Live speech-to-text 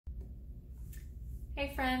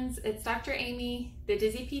Hey friends, it's Dr. Amy, the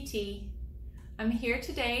Dizzy PT. I'm here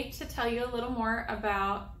today to tell you a little more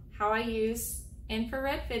about how I use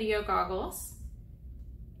infrared video goggles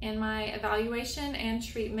in my evaluation and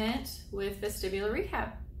treatment with vestibular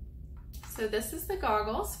rehab. So this is the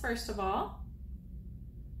goggles, first of all.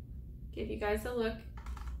 Give you guys a look.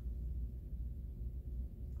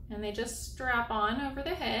 And they just strap on over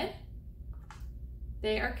the head.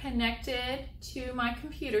 They are connected to my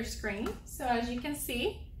computer screen. So as you can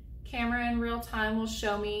see, camera in real time will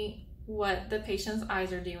show me what the patient's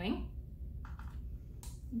eyes are doing.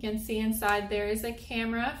 You can see inside there is a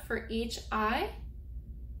camera for each eye,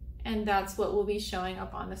 and that's what will be showing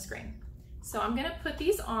up on the screen. So I'm gonna put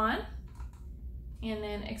these on and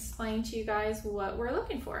then explain to you guys what we're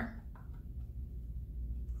looking for.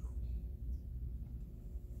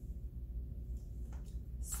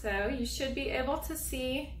 So you should be able to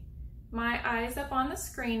see my eyes up on the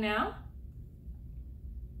screen now.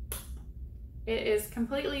 It is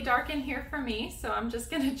completely dark in here for me, so I'm just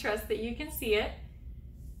going to trust that you can see it.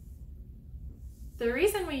 The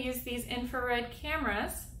reason we use these infrared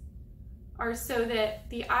cameras are so that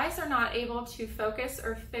the eyes are not able to focus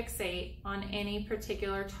or fixate on any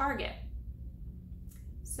particular target.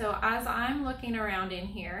 So as I'm looking around in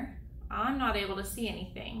here, I'm not able to see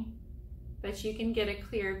anything, but you can get a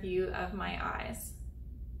clear view of my eyes.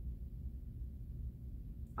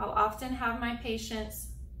 I'll often have my patients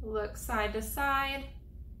look side to side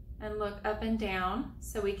and look up and down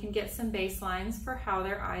so we can get some baselines for how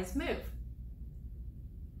their eyes move.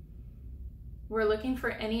 We're looking for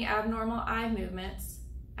any abnormal eye movements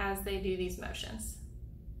as they do these motions.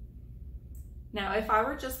 Now, if I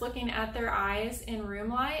were just looking at their eyes in room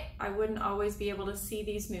light, I wouldn't always be able to see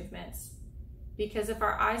these movements. Because if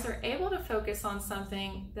our eyes are able to focus on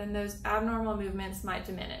something, then those abnormal movements might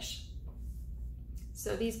diminish.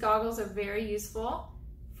 So these goggles are very useful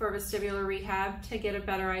for vestibular rehab to get a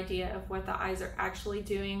better idea of what the eyes are actually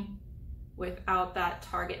doing without that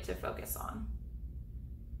target to focus on.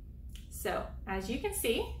 So as you can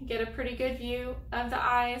see, get a pretty good view of the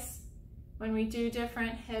eyes. When we do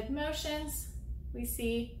different head motions, we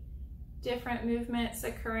see different movements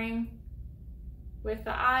occurring with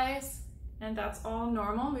the eyes. And that's all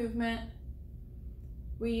normal movement.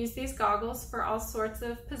 We use these goggles for all sorts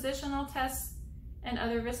of positional tests and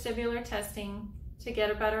other vestibular testing to get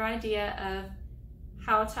a better idea of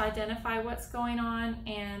how to identify what's going on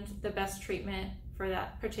and the best treatment for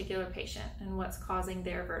that particular patient and what's causing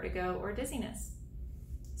their vertigo or dizziness.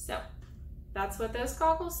 So that's what those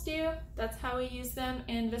goggles do. That's how we use them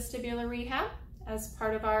in vestibular rehab as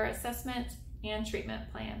part of our assessment and treatment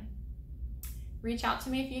plan. Reach out to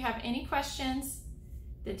me if you have any questions,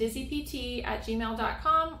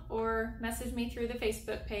 thedizzypt@gmail.com, or message me through the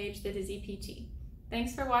Facebook page, The Dizzy PT.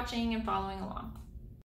 Thanks for watching and following along.